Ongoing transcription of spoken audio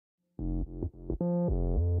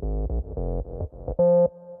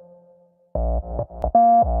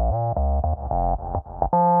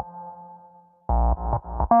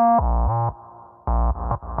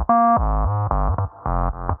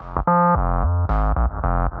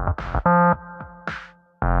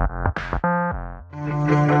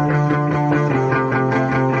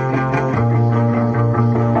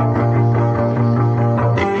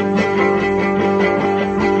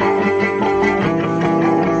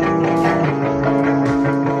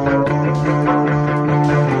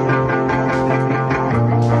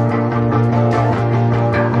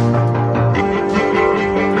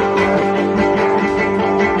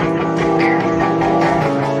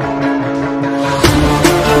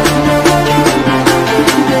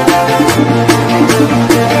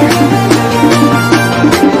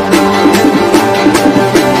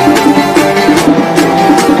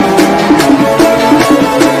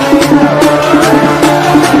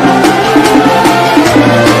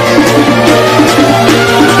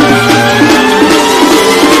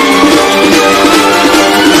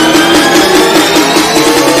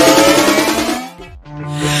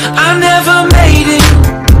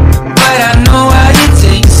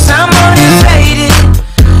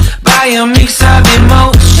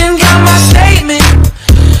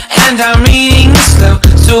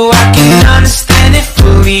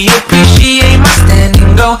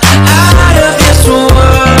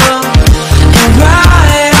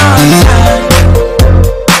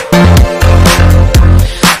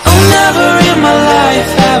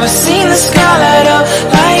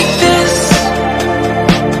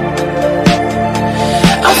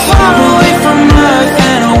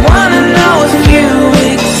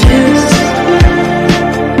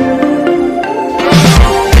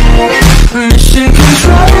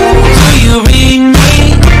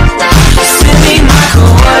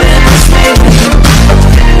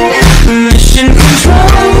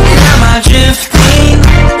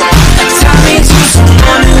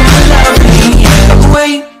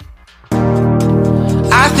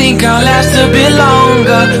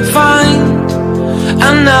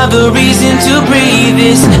Another reason to breathe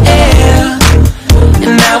this air,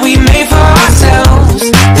 and now we made for ourselves.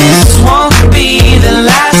 This won't be the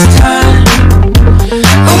last time.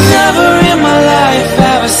 Oh, never in my life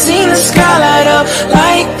have I seen the sky light up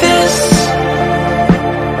like this.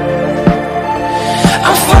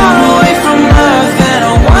 I'm far away from Earth and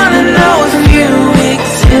I wanna know if you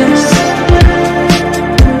exist.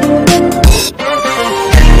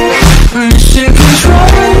 Mission control,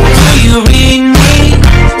 do you read me?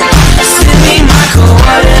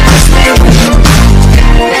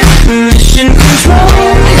 Mission control,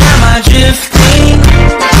 am I drifting?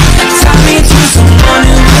 Tie me to someone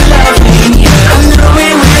who will love me. I know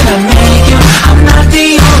it when I meet you, I'm not the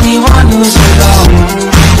only one who's alone.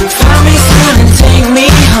 Find me soon and take me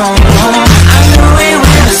home. I know it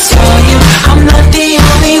when I saw you, I'm not the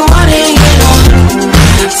only one hanging on.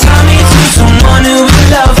 Tie me to someone who will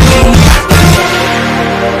love me.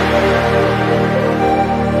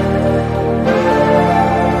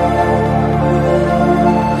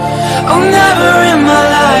 Oh, never in my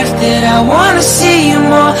life did I wanna see you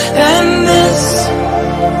more than this.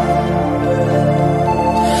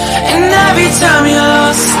 And every time you're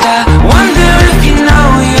lost, I wonder if you know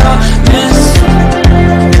you're missed.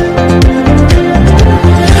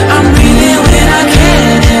 I'm breathing when I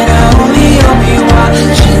can, and I only hope you're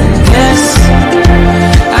watching this.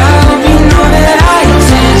 I hope you know that I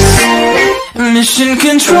exist. Mission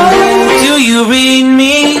control, do you read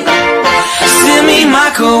me? Send me my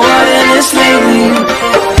coordinates lately.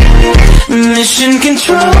 Mission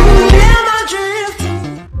control, am I drifting?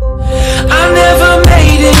 I never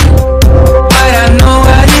made it, but I know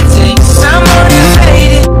what it takes. I'm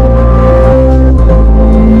motivated.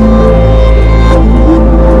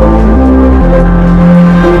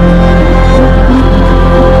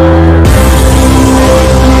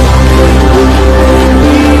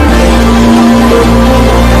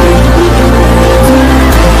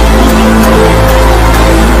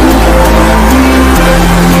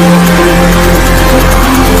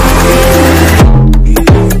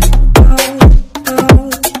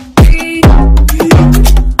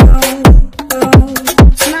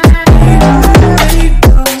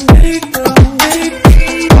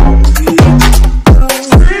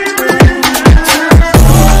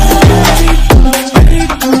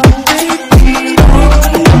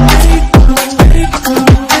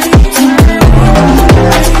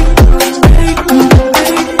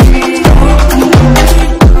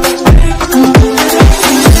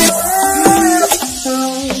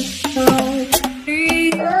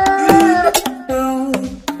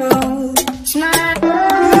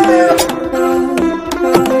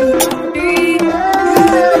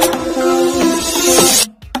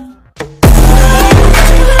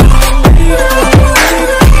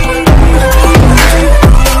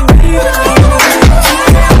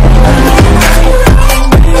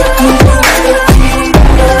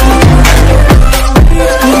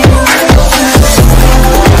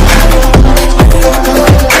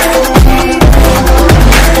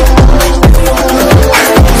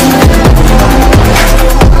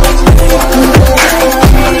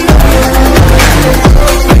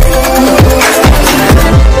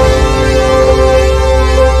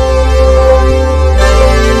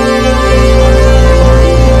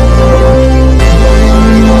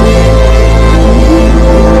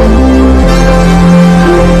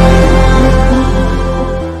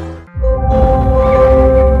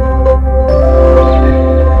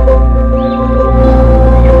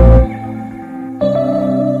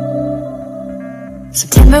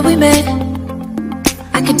 that we met,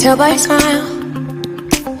 I could tell by your smile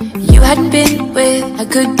you hadn't been with a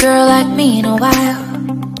good girl like me in a while.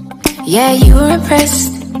 Yeah, you were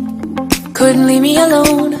impressed, couldn't leave me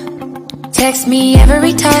alone. Text me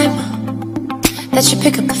every time that you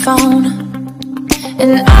pick up the phone.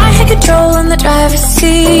 And I had control in the driver's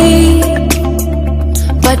seat,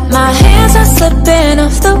 but my hands are slipping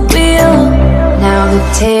off the wheel. Now the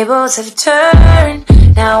tables have turned,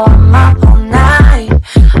 now I'm up all night.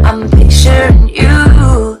 I'm picturing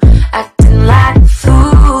you, acting like a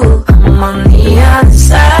fool. I'm on the other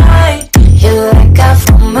side, you're like a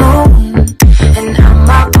full moon, and I'm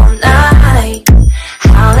up all night,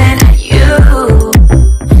 howling at you.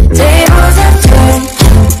 Tables have turned,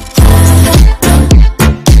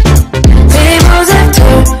 tables have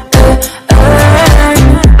turned,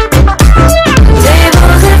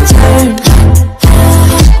 tables have turned,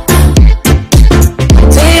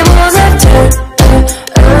 tables have turned.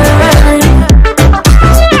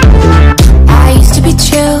 I used to be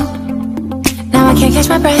chill, now I can't catch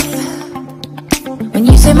my breath. When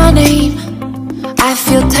you say my name, I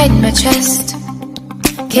feel tight in my chest.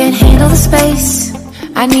 Can't handle the space,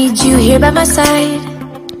 I need you here by my side.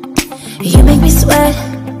 You make me sweat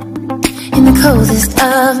in the coldest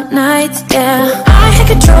of nights, yeah. I had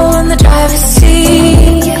control in the driver's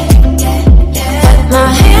seat, but my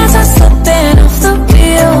hands are slipping off the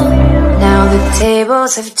wheel. Now the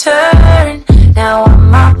tables have turned, now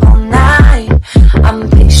I'm up all night. I'm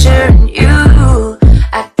picturing you,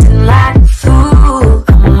 acting like a fool.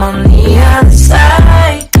 I'm on the other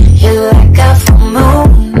side, you're like a full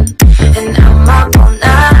moon, and I'm up all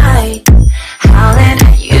night, howling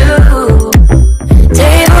at you.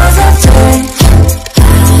 Tables have turned,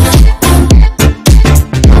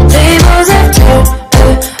 tables have turned,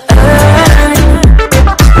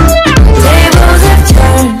 tables have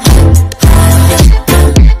turned,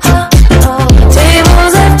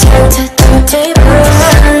 tables have turned, tables.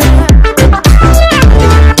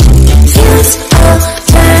 Feels all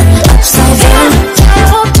turned upside down.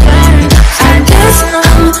 I guess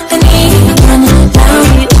I'm an even now.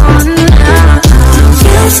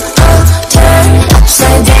 Feels all turned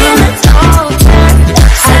upside down.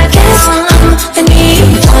 I guess I'm an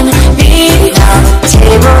even me now.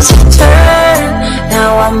 Tables have turned,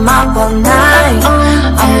 now I'm up all night.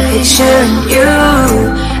 I'm picturing you,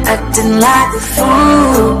 acting like a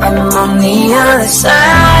fool. I'm on the other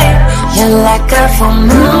side, you're like a full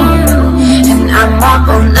moon, and I'm up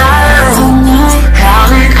all night,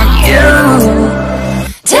 howling at you.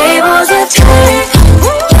 Tables have turned.